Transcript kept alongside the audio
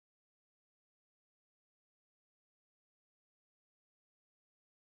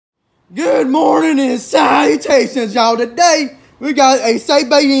Good morning and salutations, y'all. Today we got a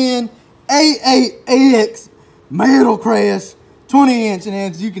SABIAN AAX metal crash 20-inch, and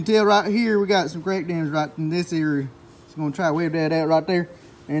as you can tell right here, we got some crack damage right in this area. Just gonna try to wave that out right there,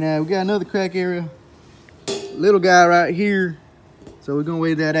 and we got another crack area, little guy right here. So we're gonna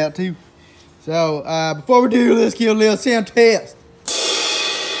wave that out too. So before we do, let's give a little sound test.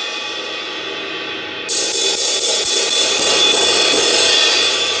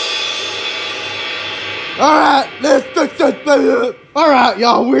 Alright, let's fix this baby up. Alright,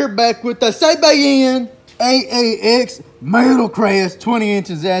 y'all, we're back with the SABIAN AAX metal crash 20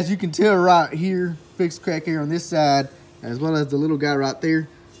 inches. As you can tell right here, fixed crack here on this side, as well as the little guy right there.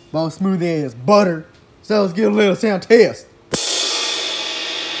 Both smooth as butter. So let's get a little sound test.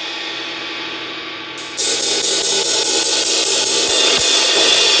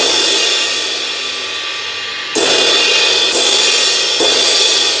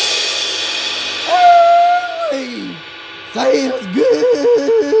 Sounds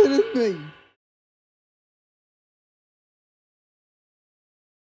good to me.